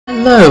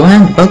Hello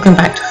and welcome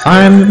back to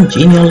Fire Emblem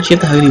Genealogy of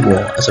the Holy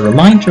War. As a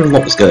reminder of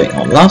what was going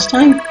on last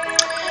time,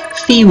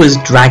 Fee was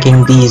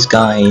dragging these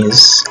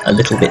guys a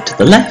little bit to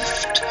the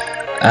left.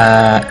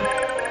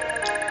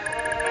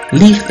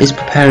 Leif is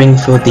preparing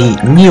for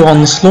the new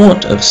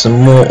onslaught of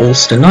some more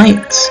Alster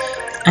knights,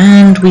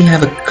 and we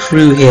have a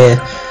crew here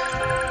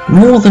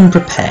more than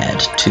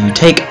prepared to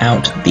take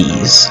out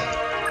these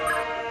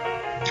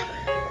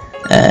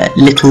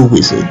little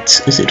wizards,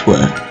 as it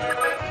were.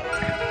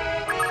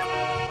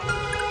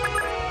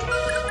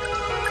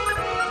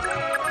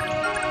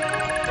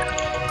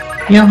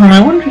 Johan,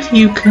 I wonder if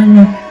you can...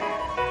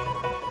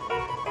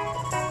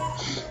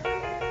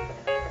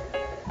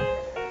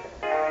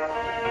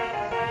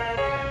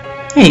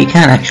 Yeah, you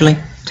can actually.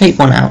 Take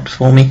one out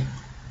for me.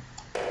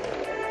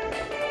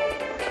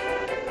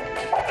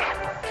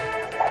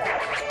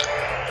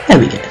 There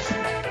we go.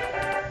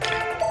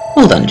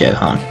 Well done,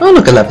 Johan. Oh,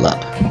 look, a level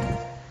up.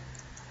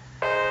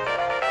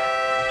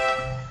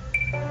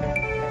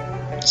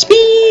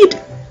 Speed!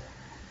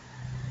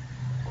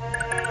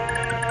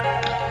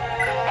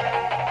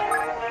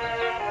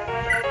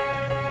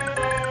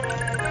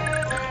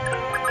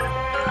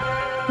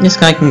 This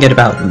guy can get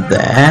about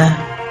there.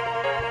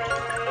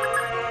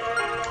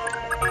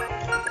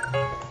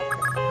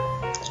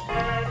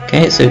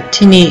 Okay, so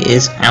Tinny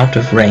is out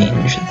of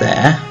range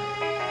there.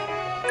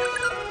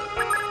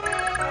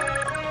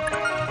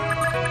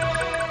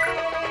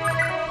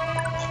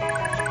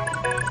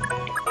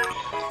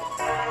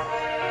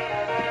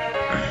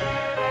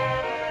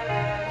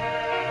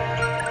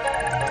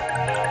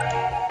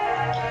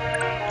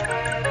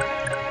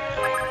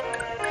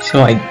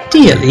 So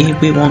ideally,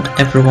 we want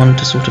everyone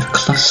to sort of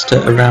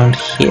cluster around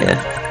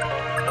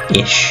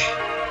here-ish.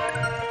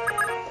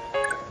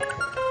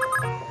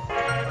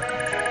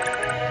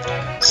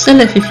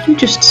 Seliph, if you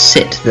just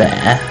sit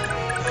there,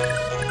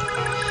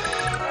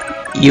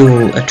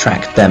 you'll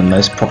attract them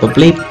most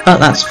probably, but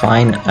that's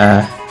fine.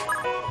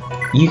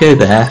 You go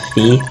there,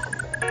 Fee.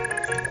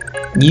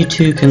 You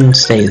two can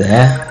stay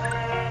there.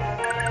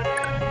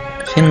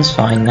 Finn's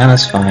fine,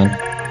 Nana's fine.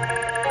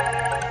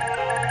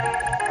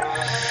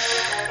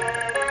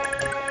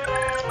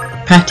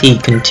 Patty,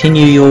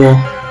 continue your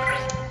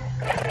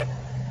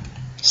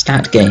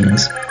stat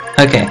gains.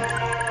 Okay.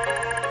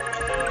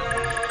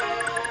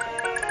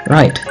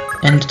 Right,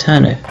 end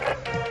turno.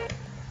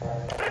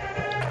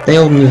 They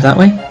all move that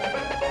way.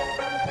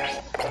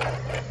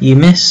 You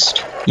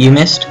missed. You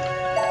missed.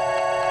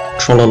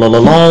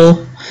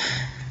 Trollololol.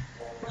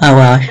 Oh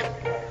well.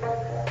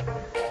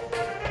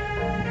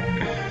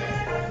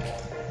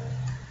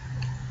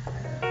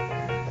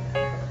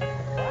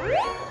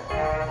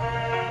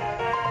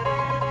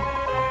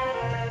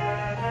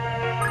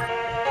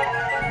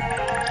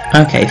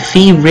 Okay,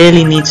 Fee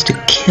really needs to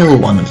kill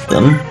one of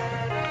them.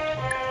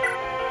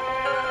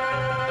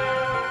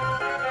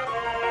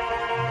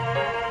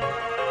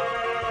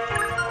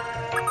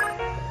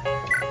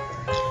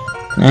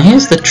 Now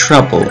here's the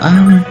trouble.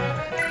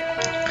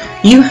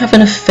 You have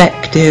an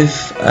effective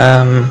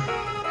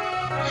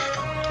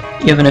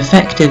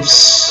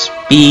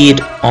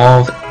speed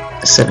of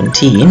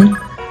 17.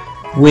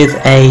 With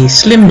a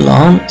Slim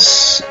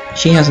Lance,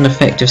 she has an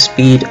effective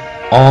speed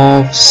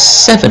of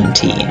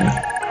 17.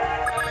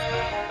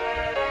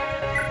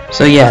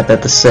 So yeah, they're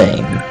the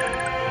same.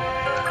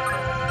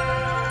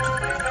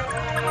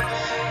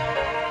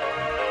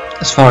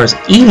 As far as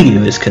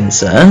Eliu is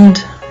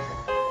concerned,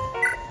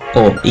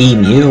 or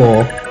Emu,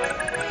 or...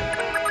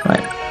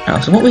 Right, now,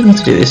 so what we need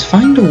to do is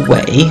find a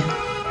way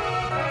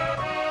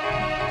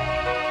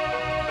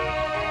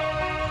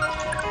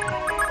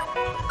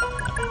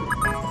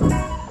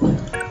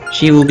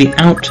she will be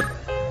out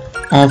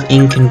of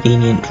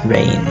inconvenient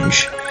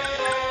range.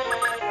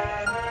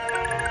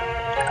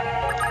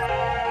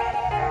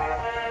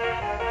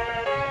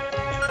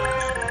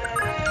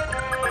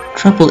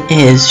 Trouble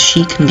is,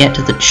 she can get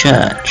to the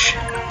church.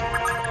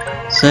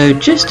 So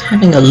just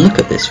having a look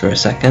at this for a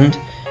second.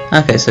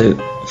 Okay, so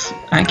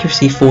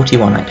accuracy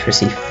 41,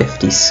 accuracy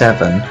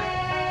 57.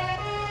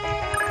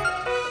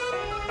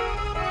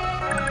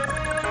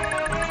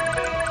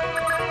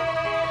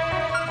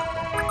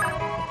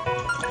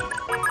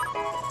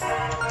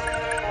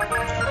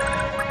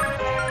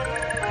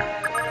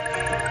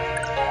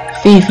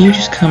 Fee, if you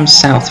just come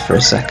south for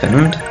a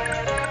second.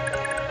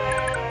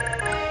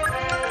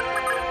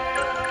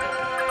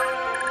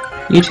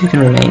 You two can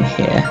remain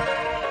here.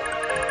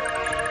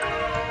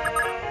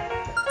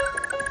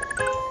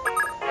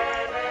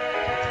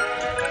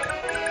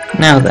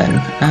 Now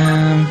then,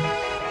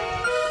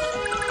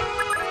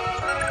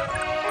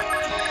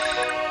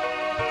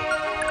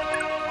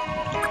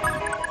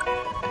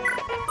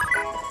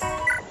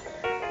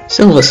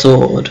 Silver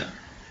Sword.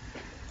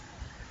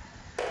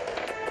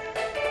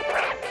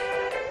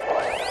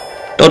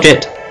 Dodge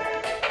it!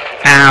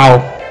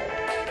 Ow!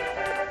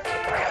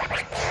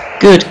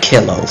 Good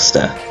kill,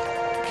 Alster.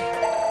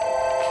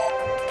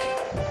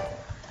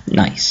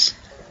 Nice.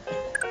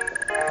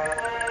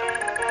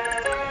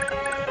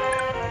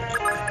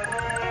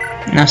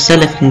 Now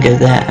Seliph can go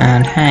there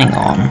and hang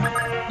on.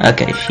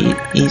 Okay,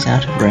 he's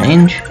out of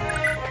range.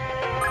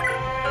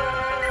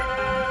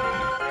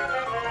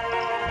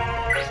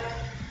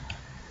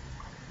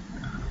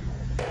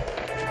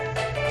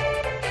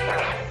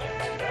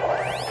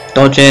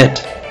 Dodge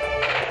it!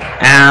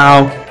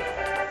 Ow!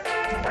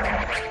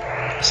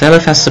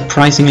 Seliph has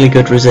surprisingly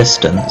good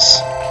resistance.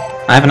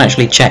 I haven't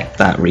actually checked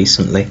that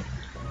recently.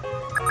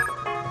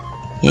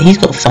 Yeah, he's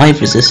got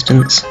 5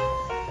 resistance.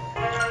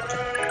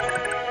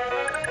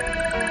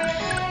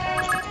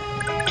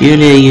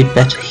 Julia, you'd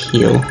better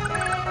heal.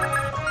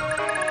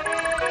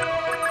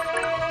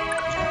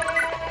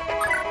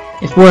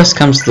 If worst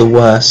comes to the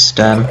worst,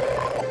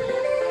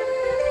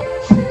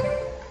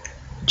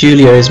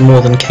 Julia is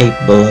more than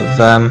capable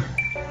of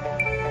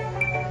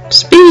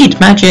speed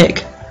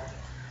magic.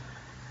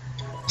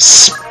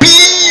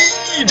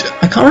 Speed!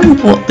 I can't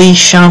remember what the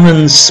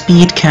shaman's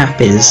speed cap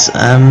is.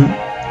 I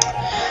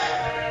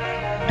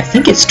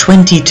think it's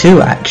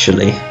 22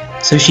 actually.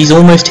 So she's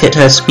almost hit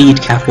her speed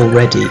cap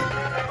already.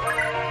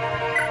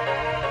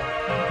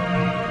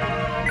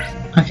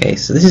 Okay,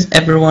 so this is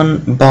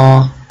everyone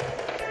bar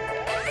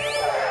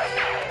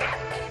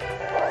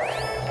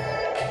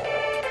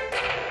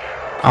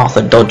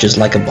Arthur dodges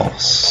like a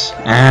boss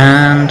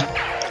and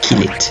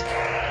kill it.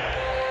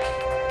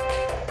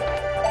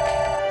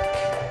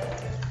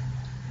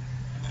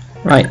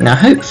 Right, now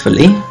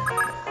hopefully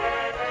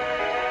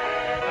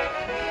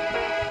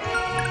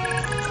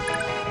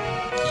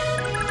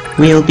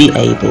we'll be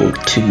able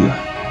to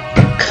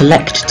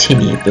collect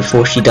Tinny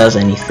before she does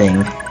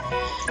anything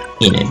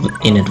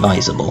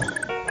inadvisable.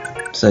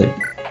 So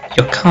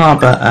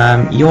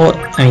Johan,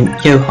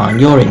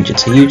 you're injured,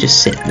 so you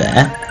just sit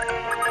there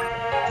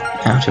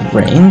out of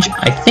range.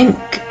 I think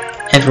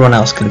everyone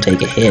else can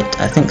take a hit.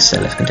 I think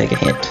Seliph can take a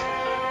hit.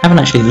 I haven't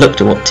actually looked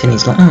at what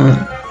Tinny's like.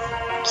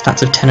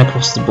 Stats of 10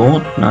 across the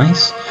board,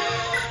 nice.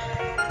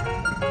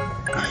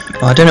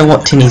 Well, I don't know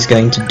what Tinny's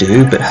going to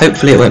do, but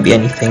hopefully it won't be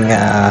anything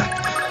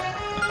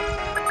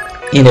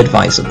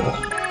inadvisable.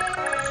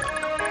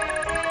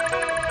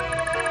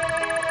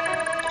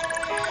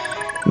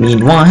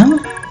 Meanwhile,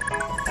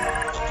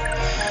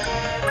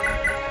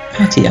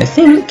 Patty, I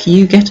think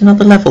you get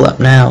another level up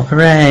now.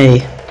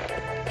 Hooray!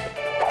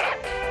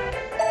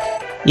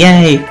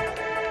 Yay!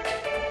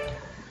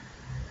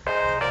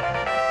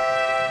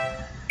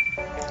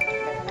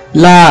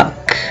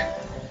 Luck!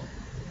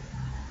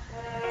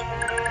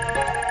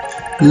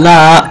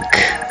 Luck!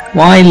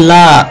 Why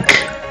luck?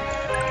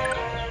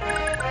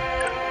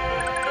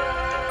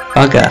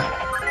 Bugger.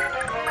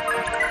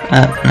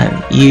 No,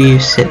 you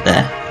sit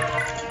there.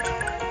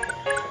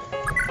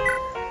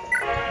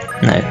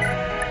 No.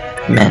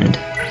 Mend.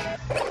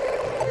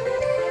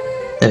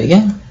 There we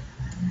go.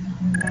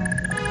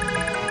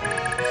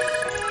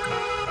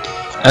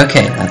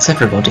 Okay, that's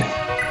everybody.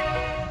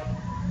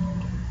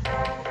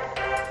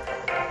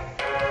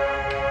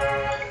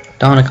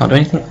 Darna can't do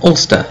anything.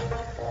 Alster.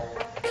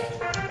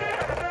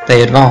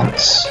 They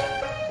advance.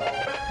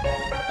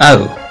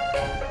 Oh.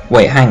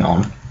 Wait, hang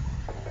on.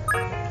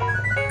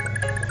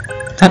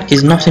 That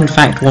is not in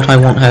fact what I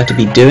want her to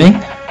be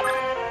doing.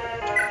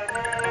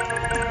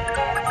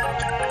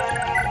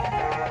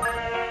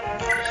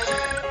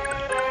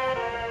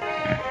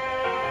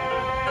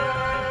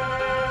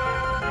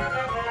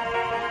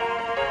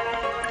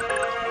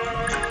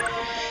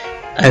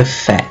 Oh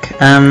feck.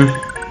 I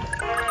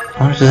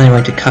wonder if there's any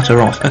way to cut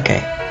her off.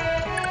 Okay.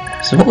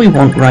 So what we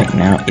want right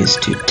now is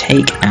to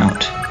take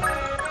out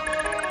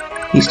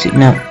these two.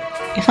 Now,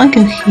 if I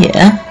go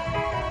here,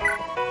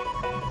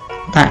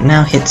 that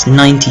now hits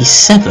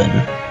 97.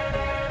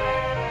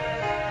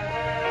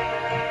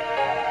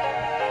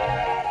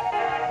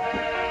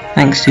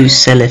 Thanks to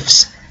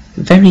Seliph's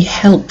very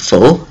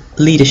helpful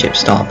leadership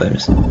star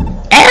bonus.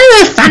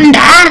 Oh,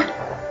 thunder!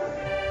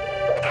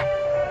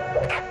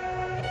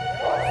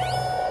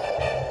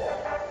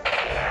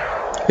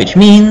 Which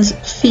means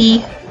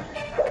Fee.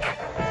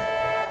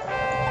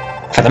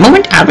 For the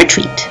moment, I'll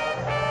retreat.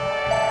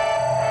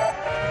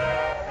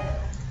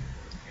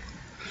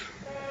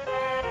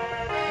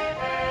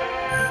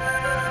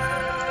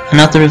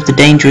 Another of the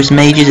dangerous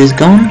mages is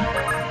gone.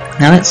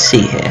 Now let's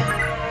see here.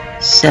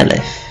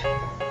 Seliph.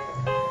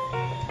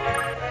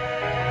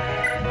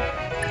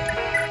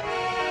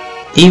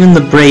 Even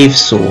the brave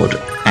sword,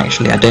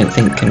 actually, I don't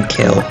think can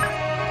kill.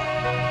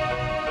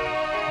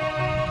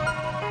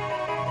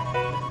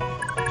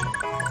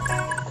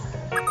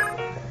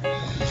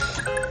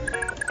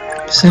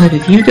 Seliph,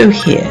 if you go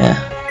here,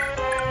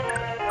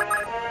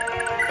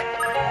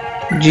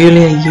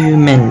 Julia, you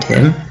mend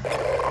him.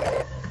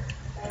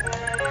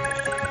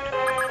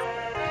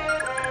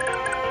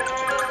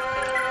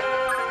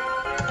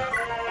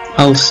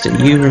 Alster,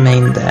 you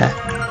remain there.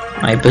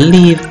 I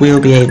believe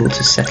we'll be able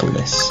to settle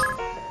this.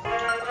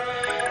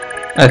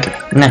 Okay,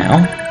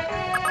 now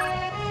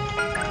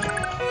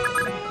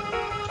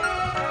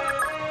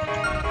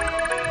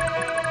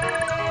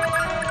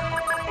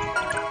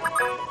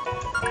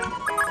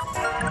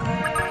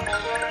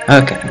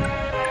okay.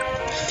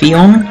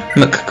 Fion,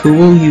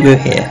 McCool, you go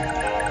here.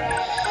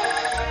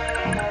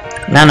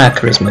 Nana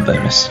charisma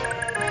bonus.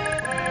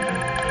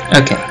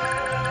 Okay.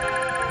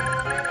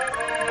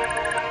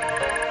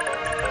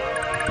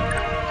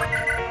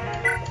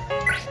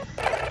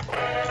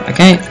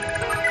 Okay.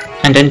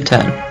 And end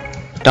turn.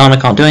 Darna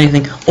can't do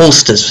anything.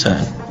 Alster's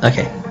turn.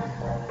 Okay.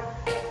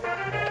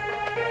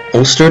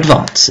 Alster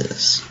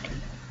advances.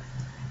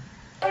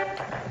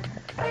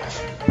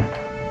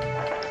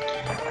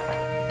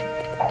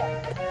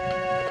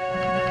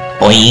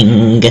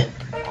 Boing!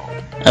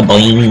 A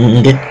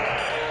boing!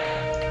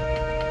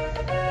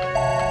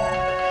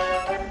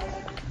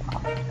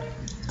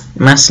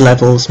 Mass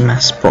levels,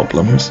 mass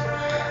problems.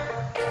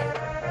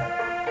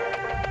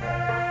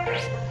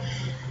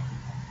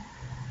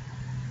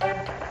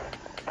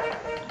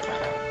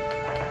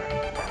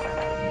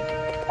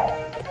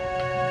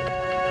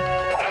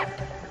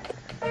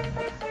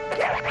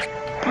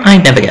 I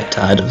never get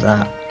tired of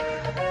that.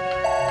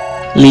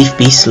 Leif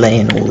be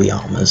slaying all the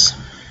armours.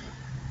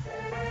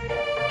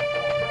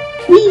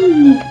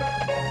 Whee!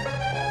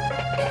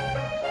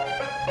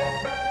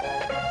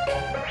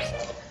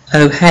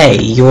 Oh hey,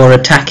 you're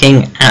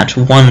attacking at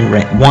one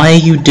rate. Why are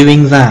you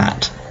doing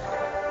that?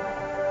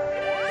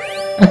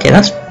 Okay,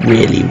 that's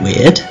really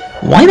weird.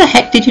 Why the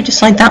heck did you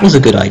decide that was a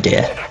good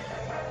idea?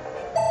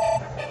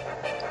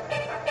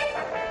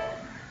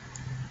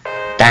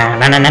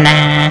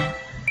 Da-na-na-na-na.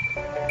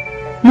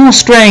 More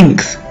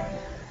strength!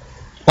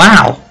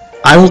 Wow,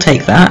 I will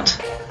take that.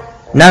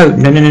 No,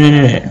 no, no, no, no,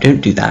 no, no,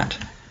 don't do that.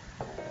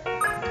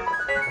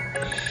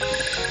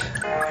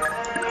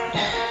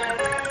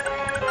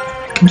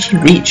 Can she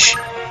reach?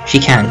 She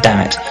can,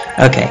 damn it.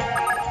 Okay.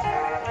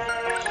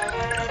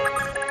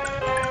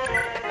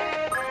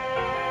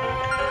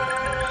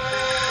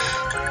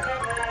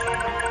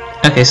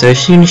 Okay, so as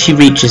soon as she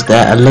reaches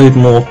there, a load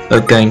more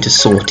are going to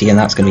sortie, and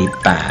that's going to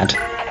be bad.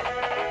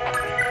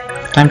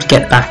 Time to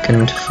get back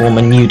and form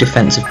a new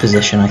defensive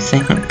position, I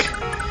think.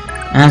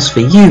 As for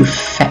you,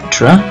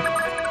 Fetra,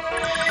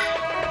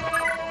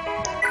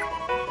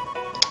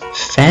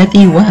 fare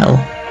thee well.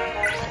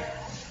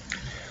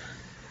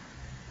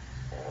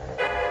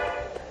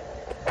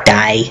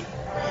 Die.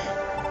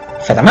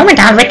 For the moment,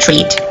 I'll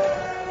retreat.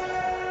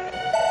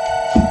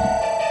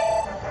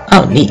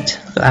 Oh, neat.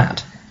 Look at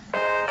that.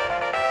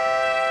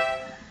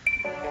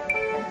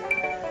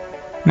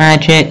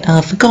 Magic.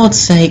 Oh, for God's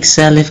sake,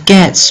 Seliph,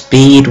 get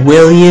speed,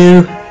 will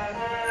you?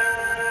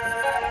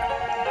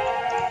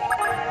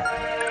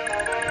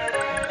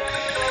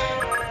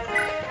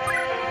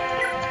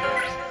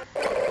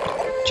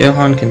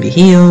 Johan can be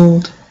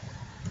healed.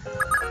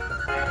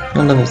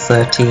 You're level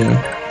 13.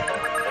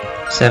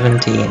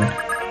 17.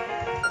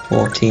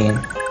 14.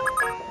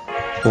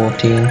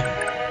 14.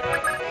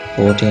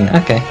 14.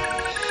 Okay.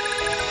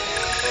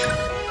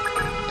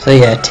 So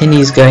yeah,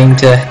 Tinny's going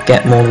to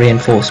get more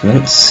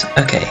reinforcements.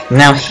 Okay,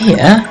 now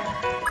here,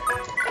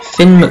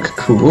 Finn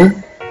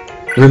McCool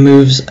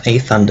removes a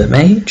Thunder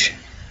Mage.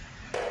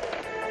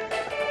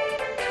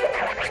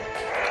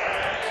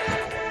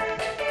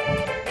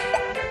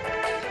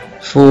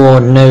 For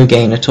no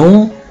gain at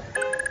all.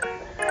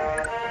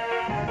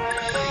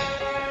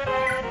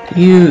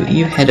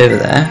 You head over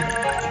there.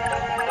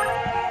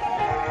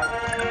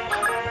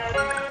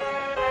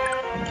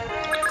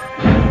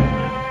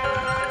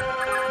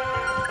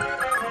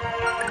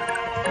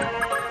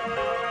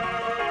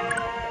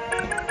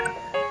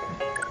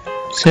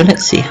 So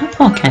let's see, how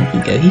far can he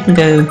go? He can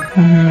go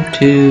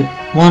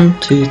 1,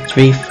 2,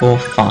 3, 4,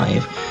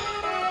 5.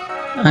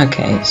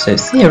 Okay, so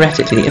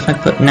theoretically, if I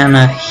put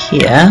Nana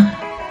here,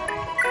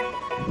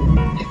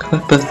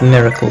 equip of the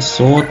Miracle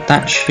Sword,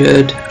 that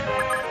should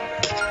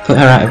put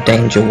her out of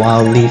danger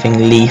while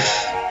leaving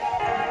Leif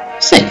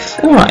safe.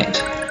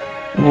 Alright.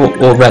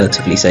 Or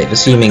relatively safe,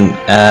 assuming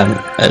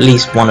at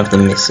least one of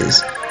them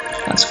misses.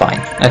 That's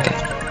fine. Okay.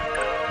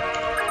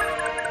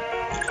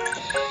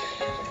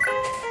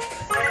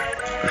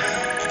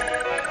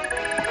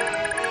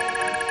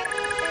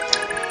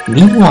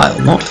 Meanwhile,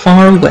 not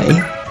far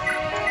away,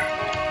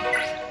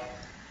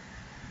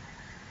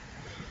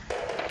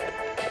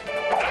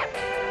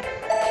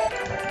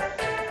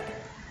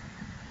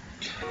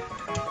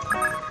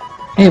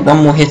 hey,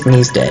 one more hit and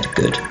he's dead.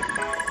 Good.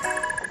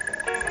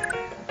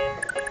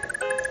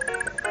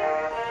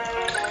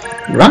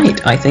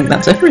 Right, I think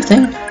that's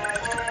everything.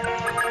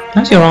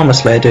 How's your armor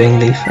slayer doing,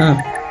 Leif? Oh,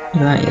 look at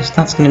that, yes,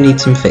 that's going to need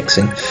some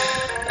fixing.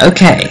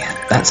 Okay,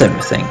 that's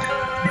everything.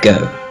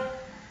 Go.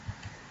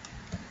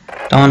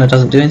 Darna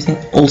doesn't do anything.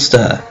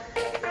 Alster.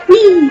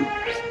 Whee!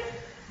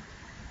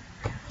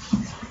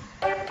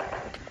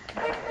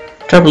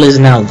 Trouble is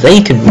now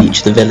they can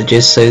reach the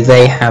villages, so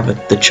they have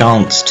the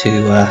chance to,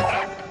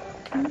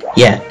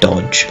 yeah,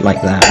 dodge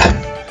like that.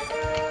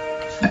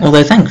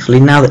 Although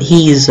thankfully, now that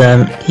he's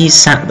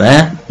sat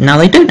there, now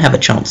they don't have a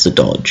chance to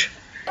dodge.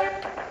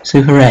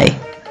 So hooray!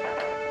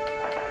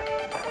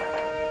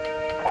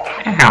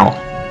 Ow!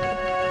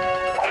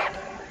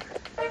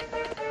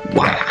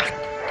 Wow!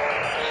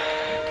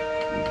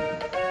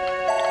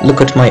 Look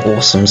at my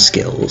awesome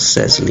skills,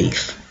 says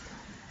Leif.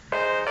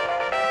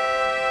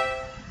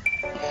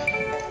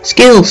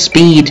 Skill,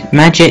 speed,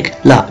 magic,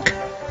 luck.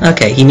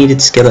 Okay, he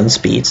needed skill and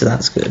speed, so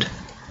that's good.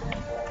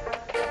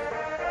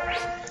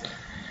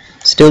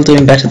 Still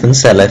doing better than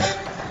Seliph.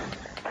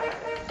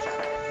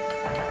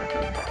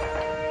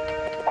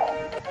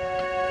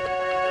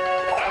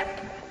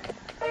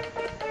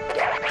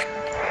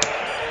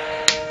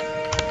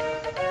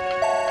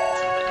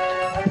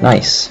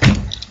 Nice.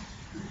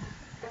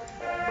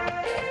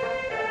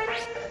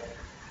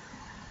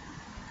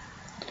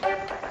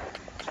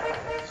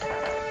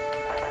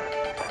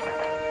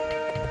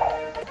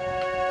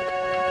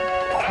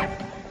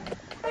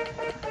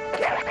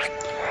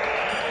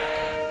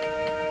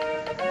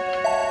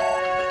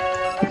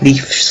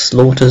 Leif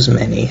slaughters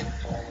many.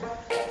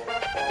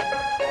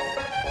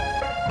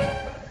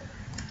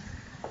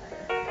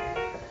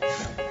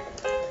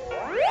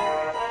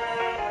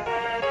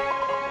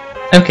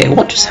 Okay,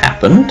 what just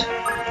happened?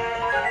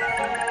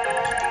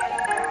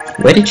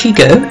 Where did she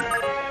go?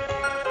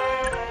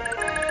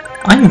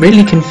 I'm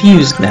really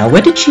confused now.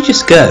 Where did she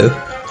just go?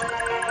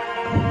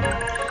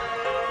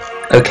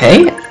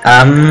 Okay,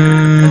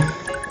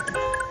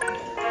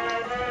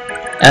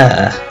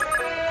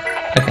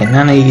 okay,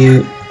 Nana,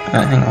 you...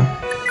 hang on.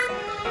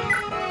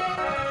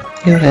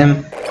 Heal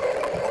him.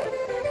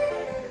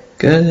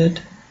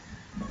 Good.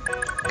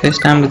 Go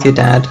stand with your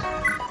dad.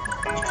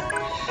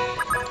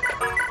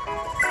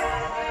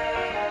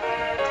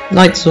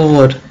 Light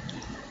sword.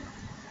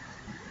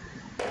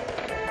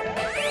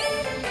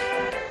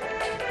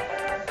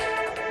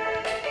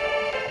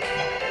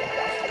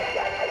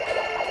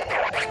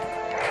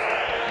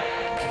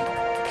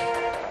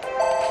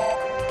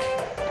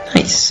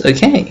 Nice,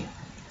 okay.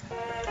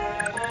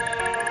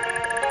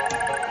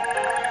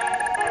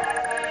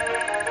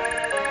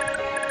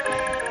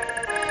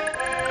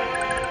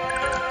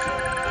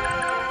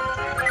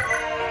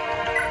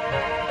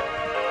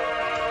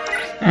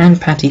 And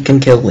Patty can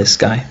kill this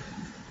guy.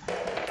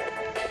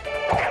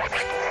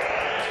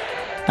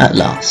 At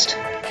last.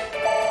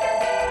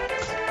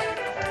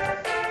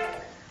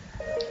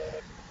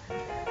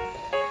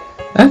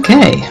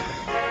 Okay.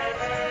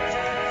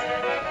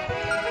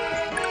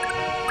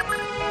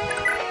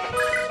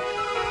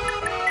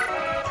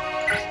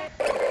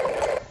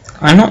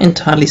 I'm not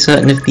entirely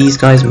certain if these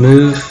guys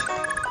move.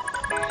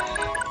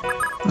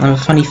 I have a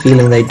funny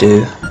feeling they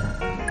do.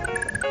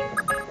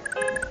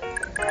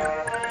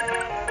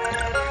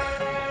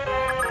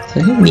 So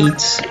who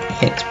needs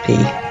XP?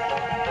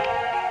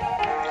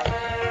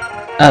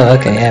 Oh,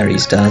 okay,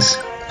 Ares does.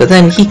 But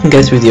then he can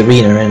go through the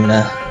arena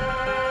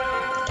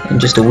in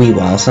just a wee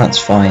while, so that's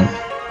fine.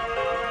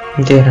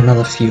 And gain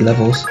another few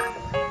levels.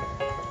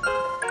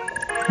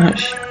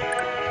 Gosh.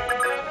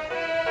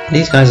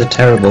 These guys are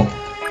terrible.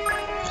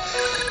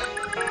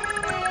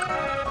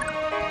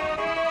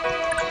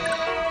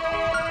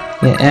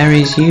 Yeah,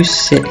 Ares, you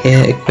sit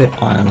here,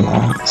 equip Iron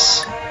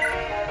Lance.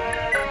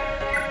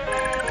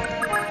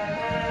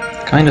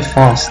 Kind of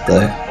fast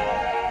though.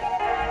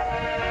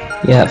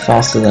 Yeah,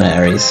 faster than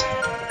Ares.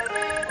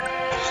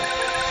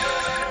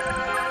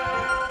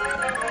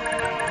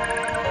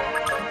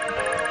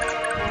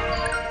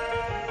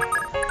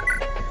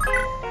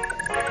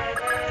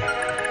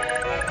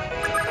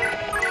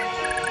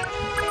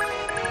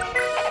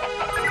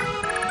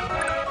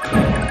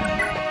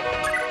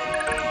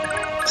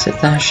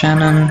 Sit there,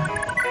 Shannon.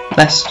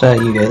 Lester,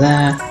 you go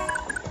there.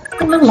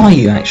 What level are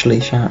you actually,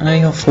 Shannon? Oh,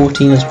 you're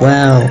 14 as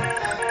well.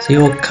 So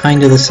you're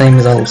kind of the same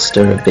as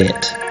Alster a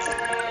bit.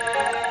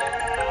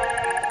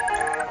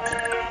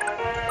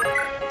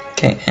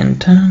 Okay,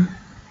 enter.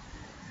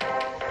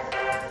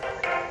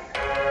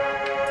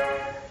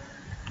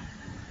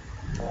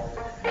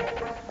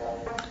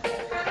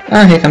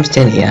 Oh, here comes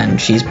Tinny, and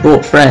she's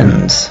brought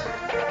friends.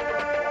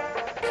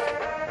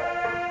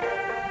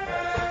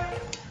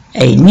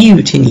 A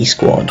new Tinny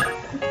squad.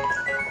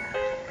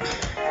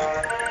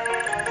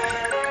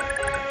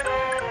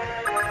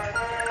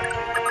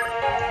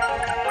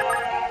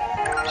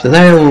 So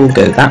they all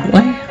go that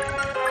way.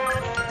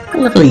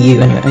 What level are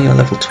you anyway? Oh, you're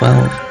level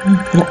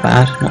 12. Not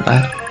bad, not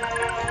bad.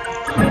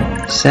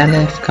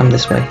 Seliph, come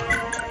this way.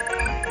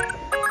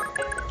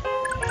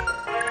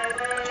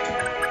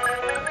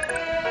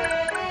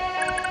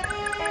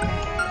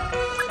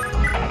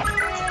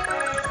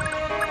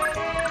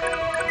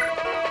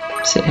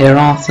 Sit here,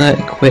 Arthur,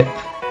 equip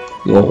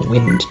your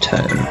wind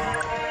tome.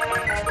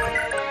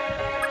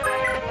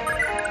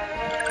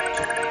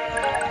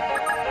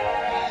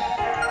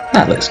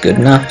 That looks good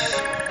enough.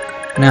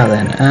 Now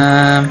then,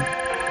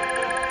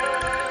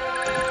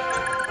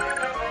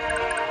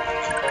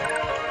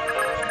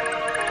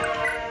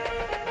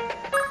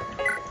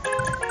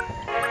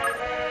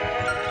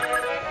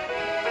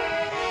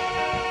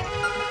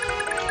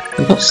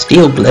 we've got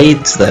steel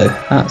blades though,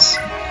 that's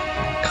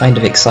kind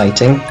of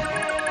exciting.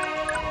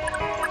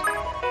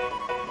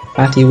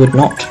 Patty would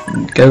not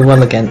go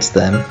well against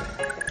them.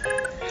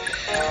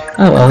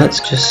 Oh well, let's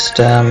just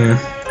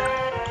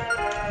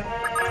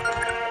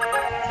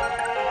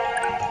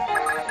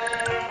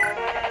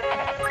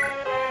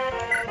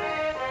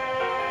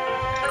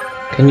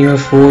can you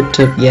afford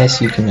to...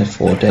 Yes, you can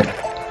afford it.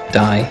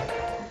 Die.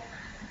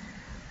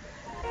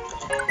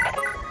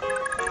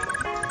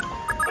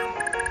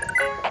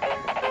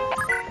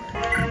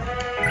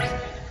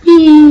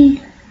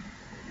 Whee!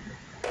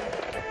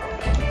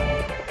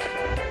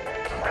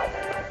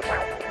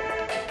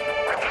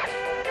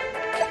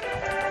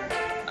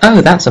 Oh,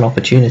 that's an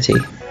opportunity.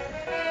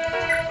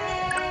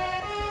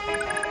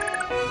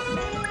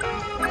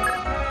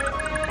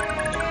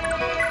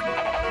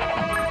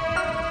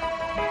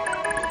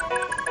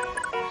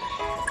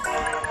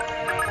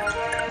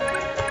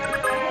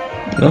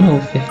 You're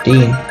level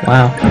 15,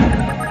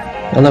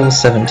 wow. You're level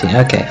 17,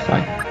 okay,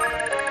 fine.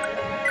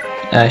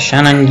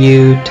 Shannon,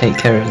 you take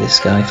care of this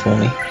guy for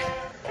me.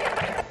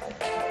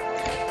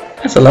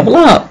 That's a level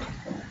up!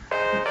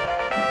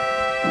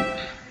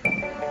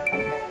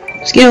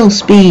 Skill,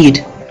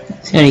 speed!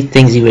 It's the only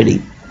things he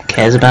really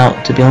cares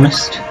about, to be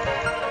honest.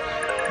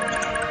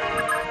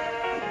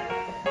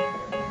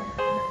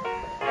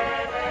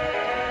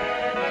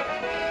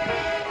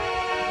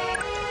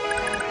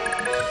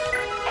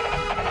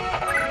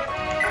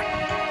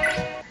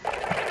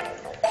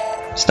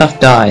 Stuff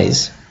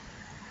dies.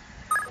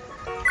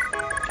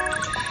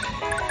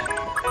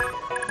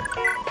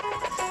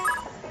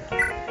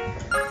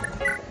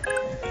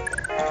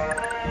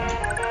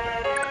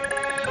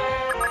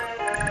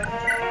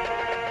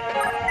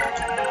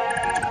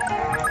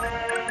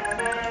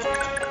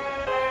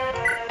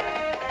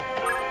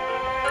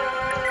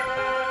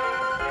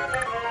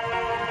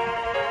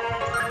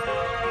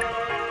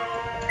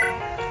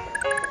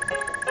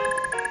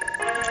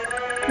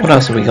 What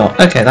else have we got?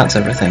 Okay, that's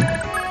everything.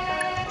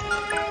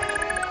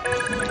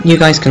 You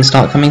guys can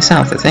start coming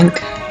south, I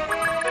think.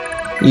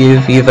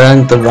 You've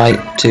earned the right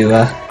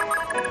to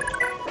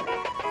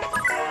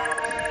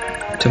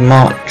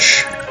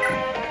march.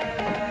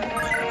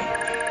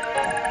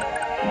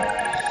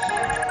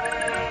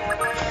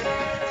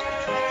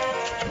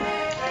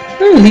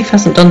 Oh, Leif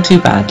hasn't done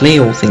too badly,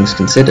 all things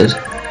considered.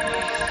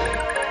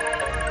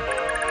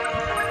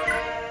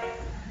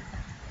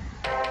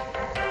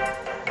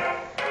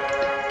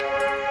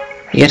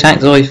 He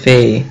attacked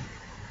Fee.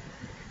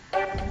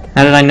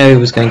 How did I know he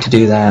was going to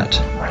do that?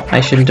 I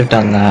shouldn't have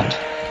done that.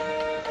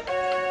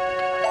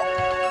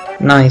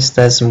 Nice,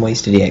 there's some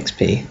wasted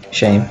EXP.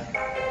 Shame.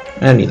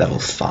 Only level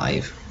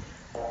 5.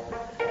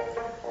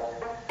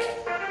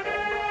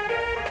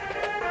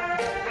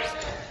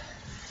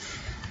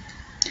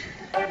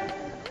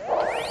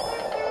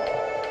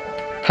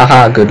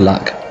 Haha, good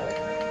luck.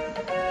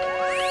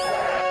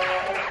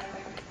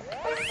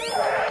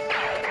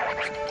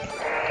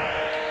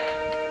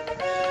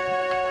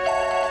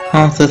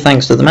 Arthur,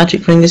 thanks to the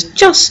magic ring, is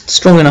just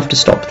strong enough to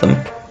stop them.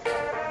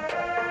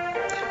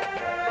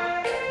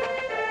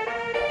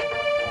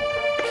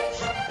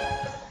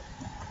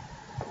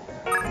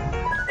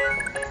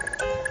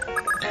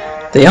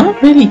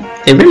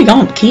 They really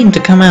aren't keen to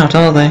come out,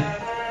 are they?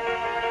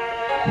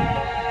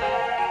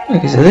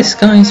 Okay, so this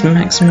guy's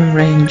maximum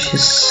range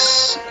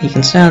is... he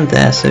can stand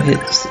there, so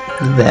it's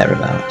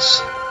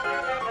thereabouts.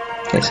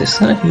 Okay, so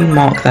some of you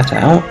mark that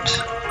out.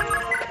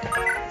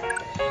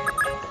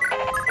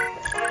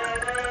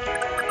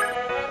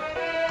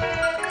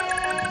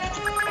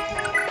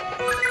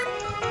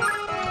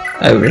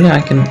 Oh really,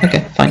 I can...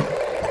 okay, fine.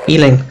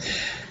 Healing.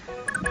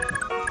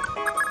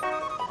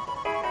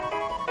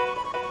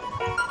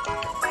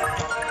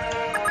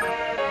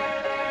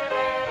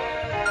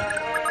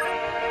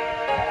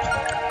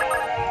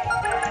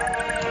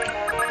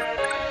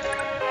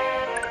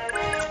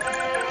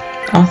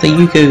 Arthur,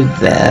 you go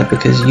there,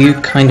 because you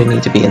kind of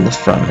need to be in the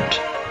front.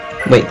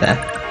 Wait there.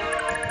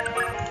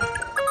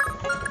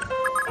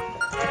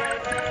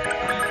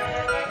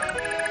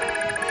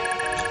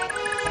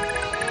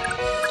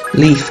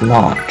 Leif,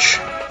 march.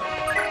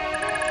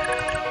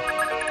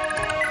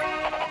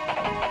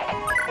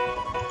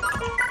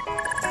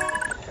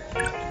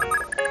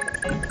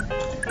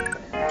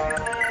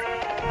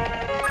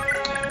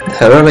 The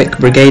heroic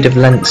brigade of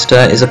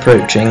Leonster is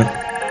approaching.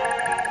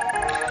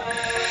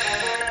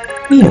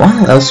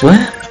 Meanwhile,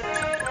 elsewhere,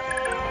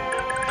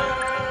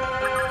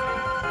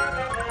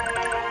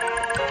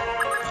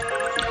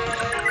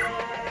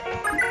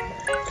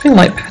 I feel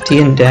like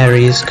Patty and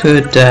Dairies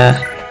could,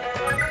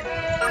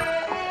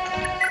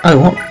 oh,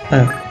 what?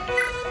 Oh.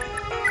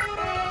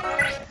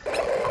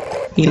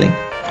 Healing.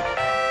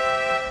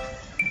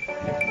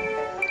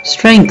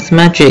 Strength,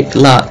 magic,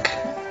 luck.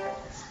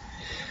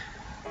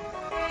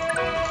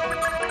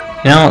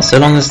 You know what, so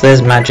long as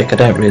there's magic, I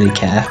don't really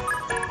care.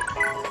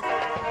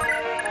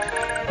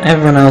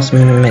 Everyone else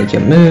make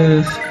your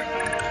move.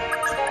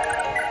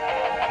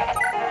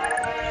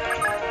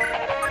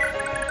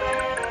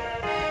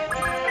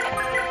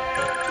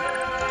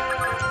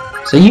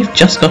 So you've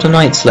just got a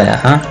Night Slayer,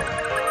 huh?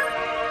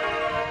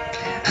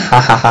 Ha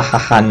ha ha ha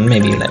ha,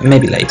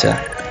 maybe later.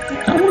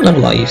 Oh, what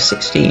level are you?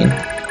 16.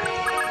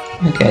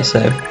 Okay, so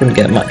wouldn't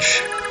get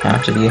much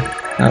out of you.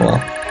 Oh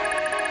well.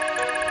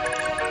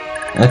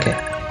 Okay,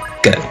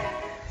 go.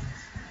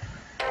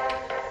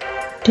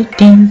 Ding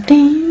ding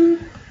ding.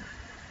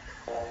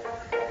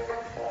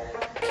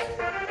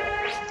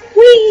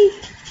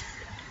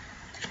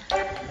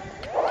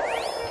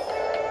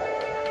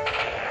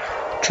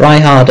 Try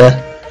harder.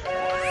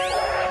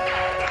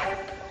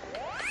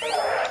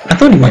 I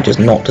thought he might just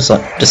not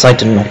decide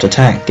to not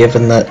attack,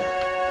 given that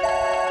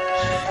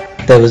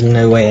there was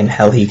no way in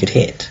hell he could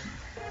hit.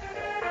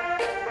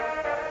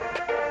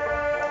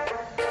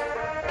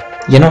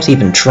 You're not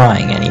even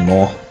trying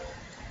anymore.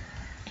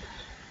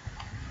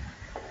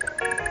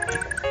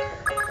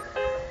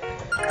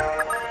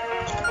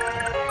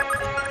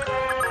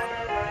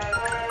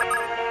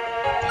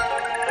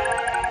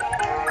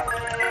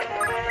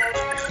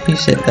 You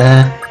sit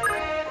there.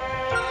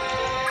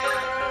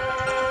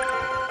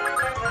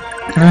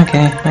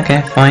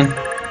 Okay, fine.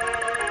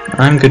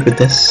 I'm good with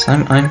this.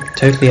 I'm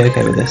totally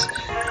okay with this.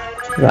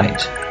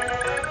 Right.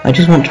 I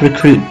just want to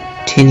recruit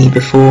Tinny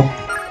before...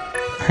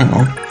 Hang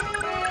on.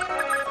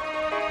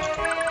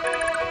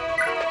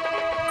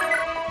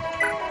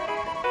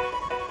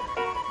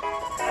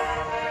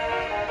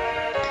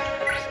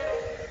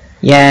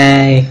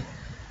 Yay!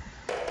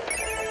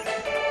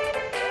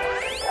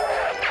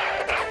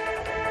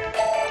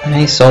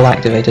 Okay, soul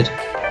activated.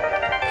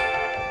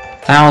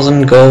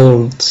 1,000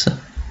 golds.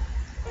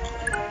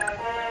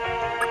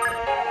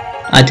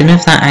 I don't know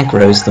if that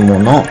aggroes them or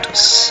not,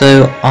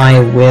 so I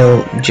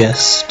will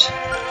just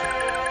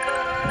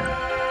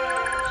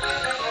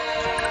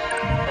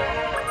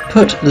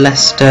put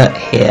Leonster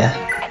here,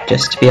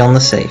 just to be on the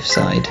safe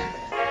side.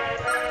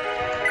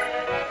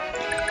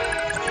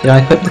 Did I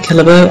equip the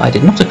killer bow? I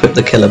did not equip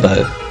the killer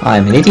bow. I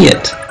am an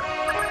idiot.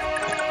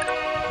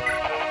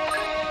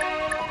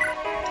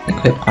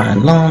 Equip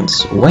Iron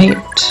Lance. Wait.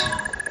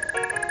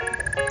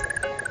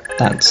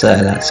 That's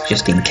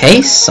just in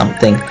case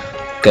something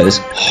goes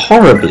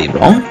horribly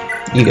wrong.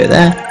 You go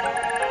there.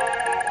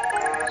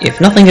 If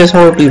nothing goes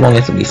horribly wrong,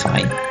 it'll be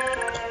fine.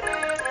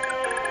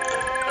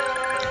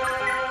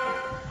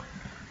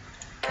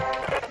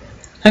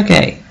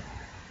 Okay.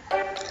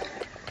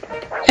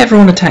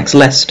 Everyone attacks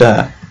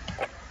Leonster.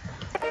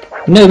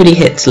 Nobody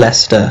hits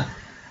Leonster.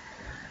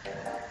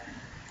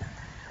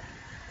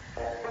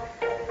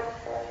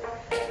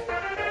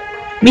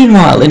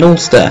 Meanwhile, in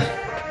Alster,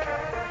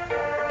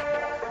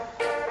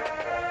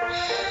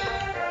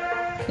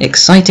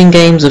 exciting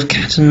games of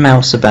cat and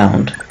mouse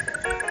abound.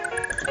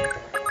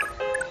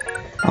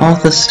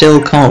 Arthur still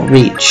can't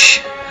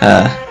reach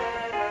her.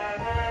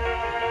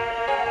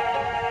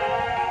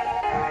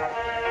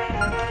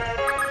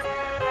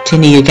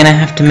 Tinny, you're gonna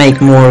have to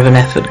make more of an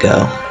effort,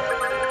 girl.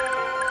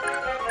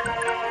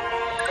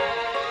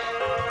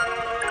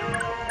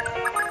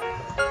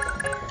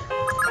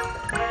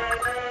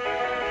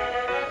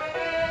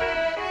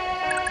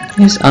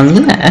 Yes,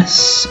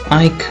 unless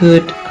I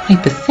could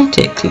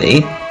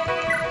hypothetically...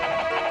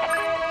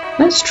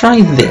 Let's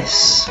try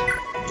this.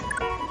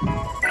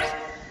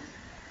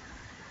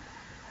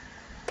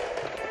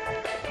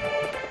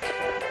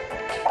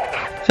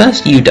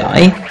 First you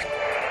die.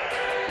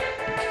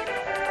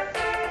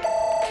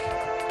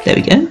 There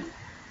we go.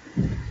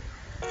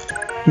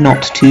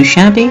 Not too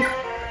shabby.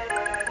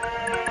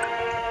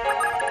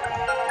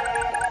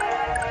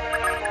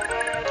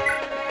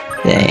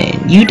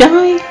 Then you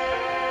die.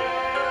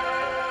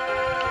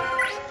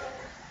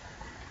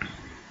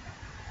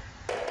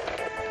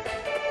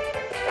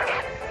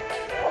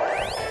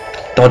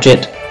 Dodge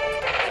it.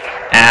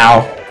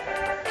 Ow.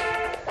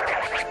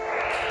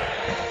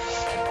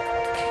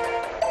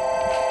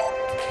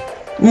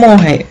 More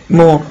hate,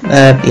 more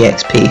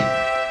EXP.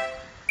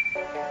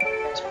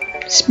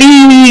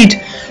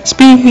 Speed!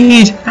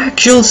 Speed!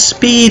 Actual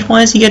speed!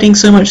 Why is he getting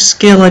so much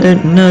skill? I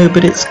don't know,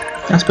 but it's...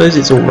 I suppose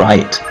it's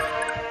alright.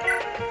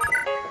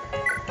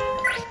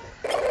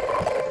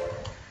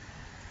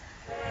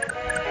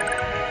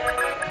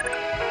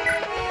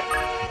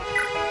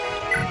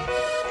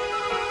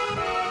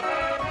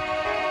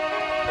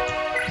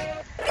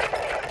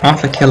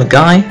 Half a kill a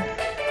guy.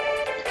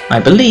 I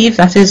believe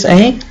that is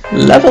a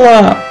level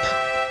up.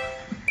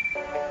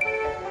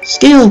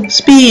 Skill,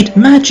 speed,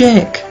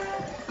 magic.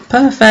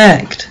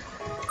 Perfect.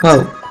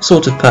 Well,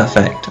 sort of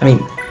perfect. I mean,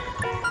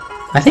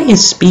 I think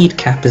his speed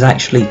cap is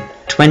actually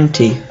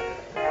 20.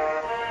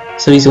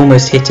 So he's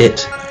almost hit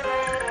it,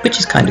 which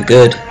is kind of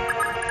good.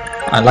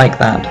 I like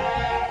that.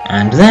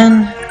 And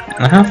then,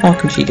 how far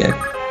can she go?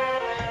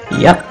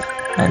 Yep.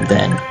 And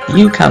then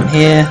you come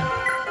here.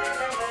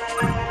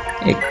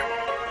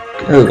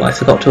 Oh, I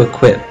forgot to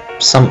equip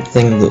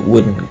something that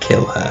wouldn't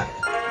kill her.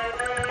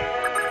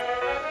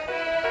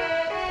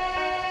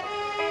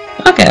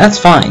 Okay, that's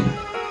fine.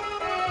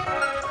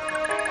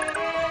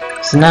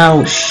 So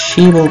now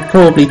she will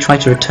probably try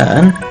to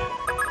return.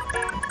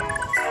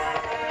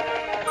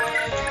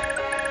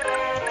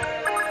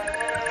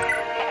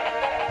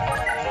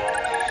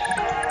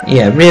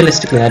 Yeah,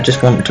 realistically I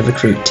just want to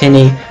recruit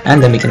Tinny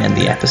and then we can end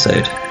the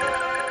episode.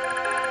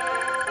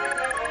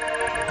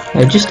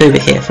 We're just over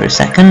here for a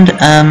second.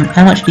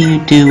 How much do you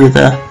do with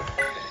a...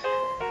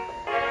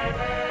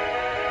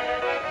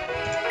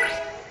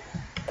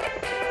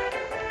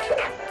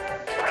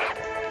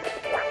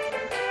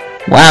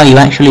 Wow, you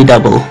actually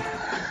double.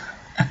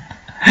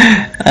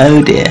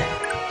 Oh dear.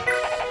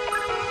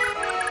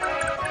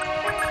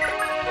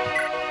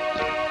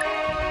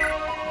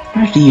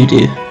 How much do you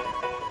do?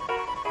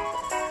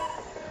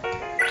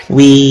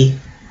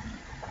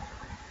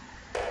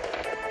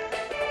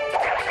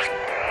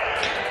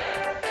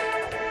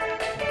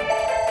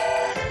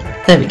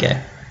 There we go.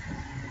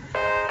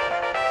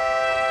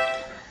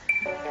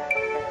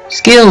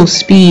 skill,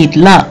 speed,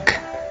 luck.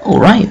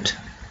 Alright.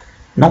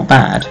 Not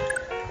bad.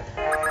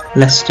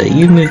 Leonster,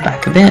 you move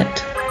back a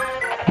bit.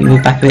 You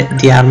move back a bit,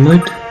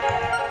 Diarmud.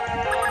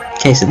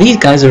 Okay, so these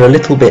guys are a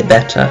little bit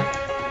better.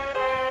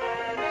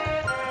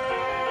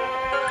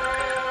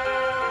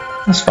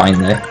 That's fine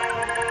though.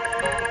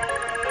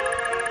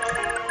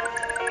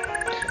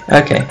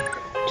 Okay,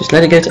 just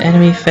let it go to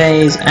enemy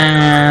phase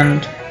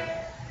and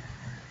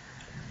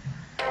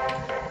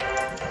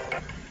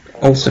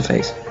Alster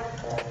phase.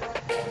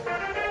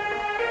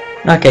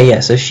 Okay, yeah,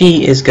 so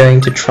she is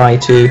going to try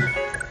to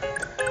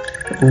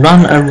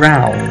run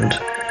around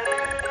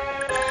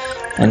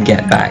and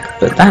get back,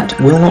 but that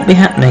will not be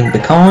happening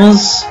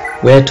because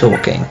we're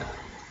talking.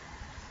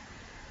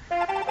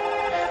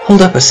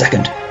 Hold up a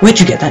second, where'd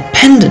you get that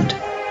pendant?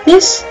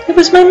 This? It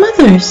was my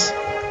mother's.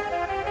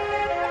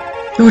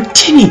 You're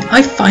Tinny!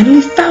 I finally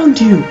found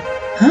you!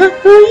 Huh?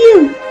 Who are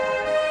you?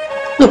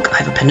 Look, I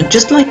have a pendant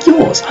just like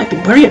yours. I've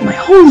been wearing it my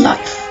whole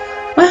life.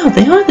 Wow,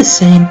 they are the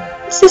same.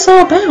 What's this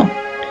all about?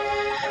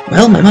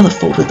 Well, my mother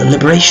fought with the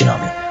Liberation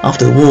Army.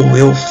 After the war,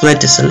 we all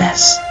fled to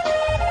Seliph.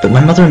 But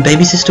my mother and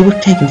baby sister were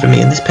taken from me,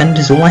 and this pendant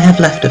is all I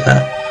have left of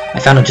her. I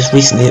found out just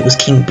recently it was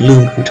King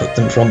Blume who took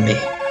them from me.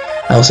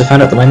 I also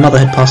found out that my mother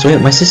had passed away,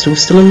 but my sister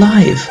was still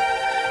alive.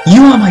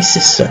 You are my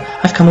sister.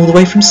 I've come all the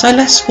way from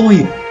Seliph for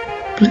you.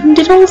 Blume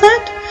did all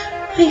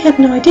that? I had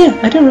no idea.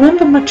 I don't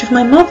remember much of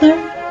my mother.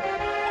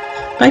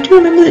 But I do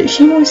remember that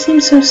she always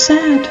seemed so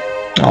sad.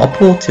 Oh,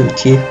 poor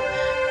Tiltyu.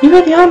 You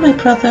really are my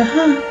brother,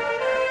 huh?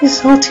 This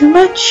is all too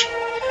much.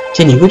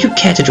 Tinny, would you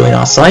care to join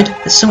our side?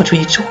 There's so much we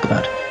need to talk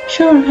about.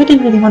 Sure, I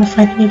didn't really want to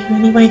fight any of you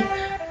anyway.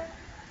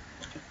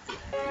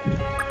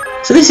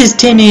 So this is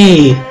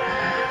Tinny!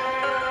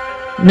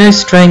 No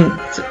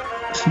strength,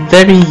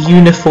 very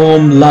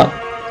uniform luck,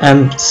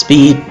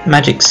 speed,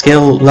 magic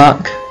skill,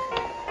 luck.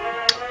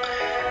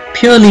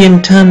 Purely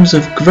in terms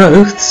of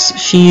growths,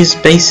 she's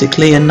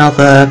basically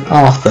another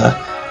Arthur,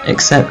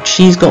 except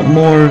she's got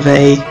more of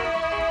a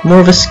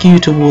skew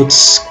towards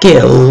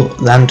skill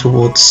than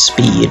towards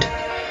speed.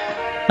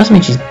 Doesn't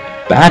mean she's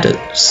bad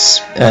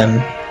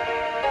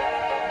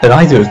at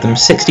either of them.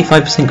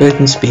 65% growth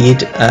in speed,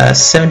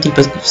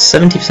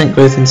 70%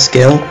 growth in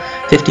skill,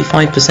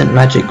 55%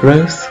 magic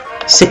growth,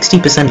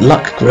 60%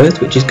 luck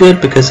growth, which is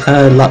good because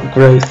her luck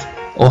growth,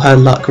 or her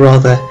luck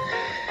rather,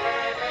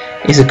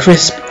 is a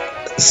crisp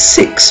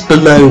 6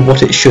 below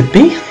what it should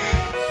be.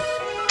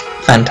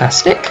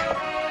 Fantastic.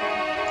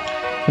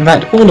 In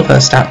fact, all of her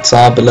stats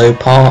are below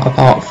par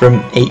apart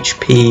from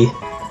HP,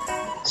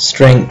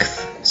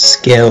 strength,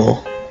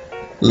 skill,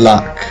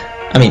 luck.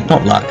 I mean,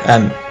 not luck,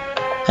 and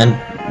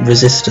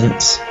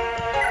resistance.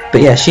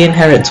 But yeah, she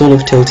inherits all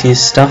of Tiltyu's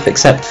stuff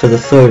except for the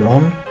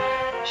Thoron.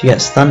 She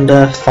gets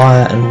thunder,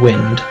 fire, and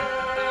wind.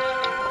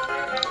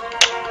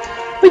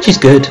 Which is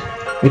good.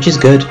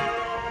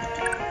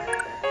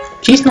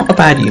 She's not a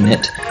bad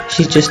unit.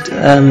 She's just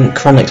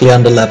chronically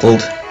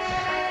underleveled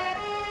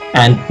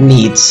and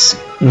needs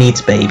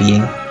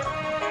babying.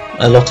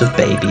 A lot of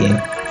babying.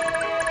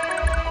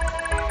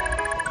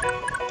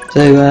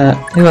 So,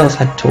 who else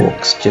had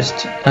talks?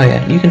 Oh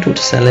yeah, you can talk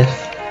to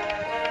Seliph.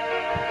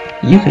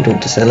 You can talk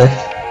to Seliph.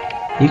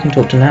 You can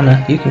talk to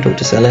Nana. You can talk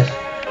to Seliph.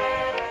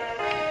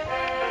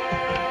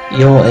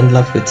 You're in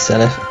love with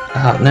Seliph.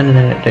 Oh, no,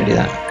 don't do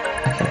that.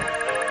 Okay.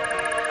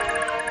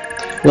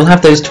 We'll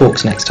have those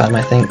talks next time,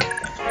 I think.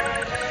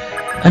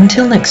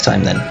 Until next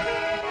time then.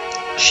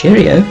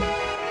 Cheerio.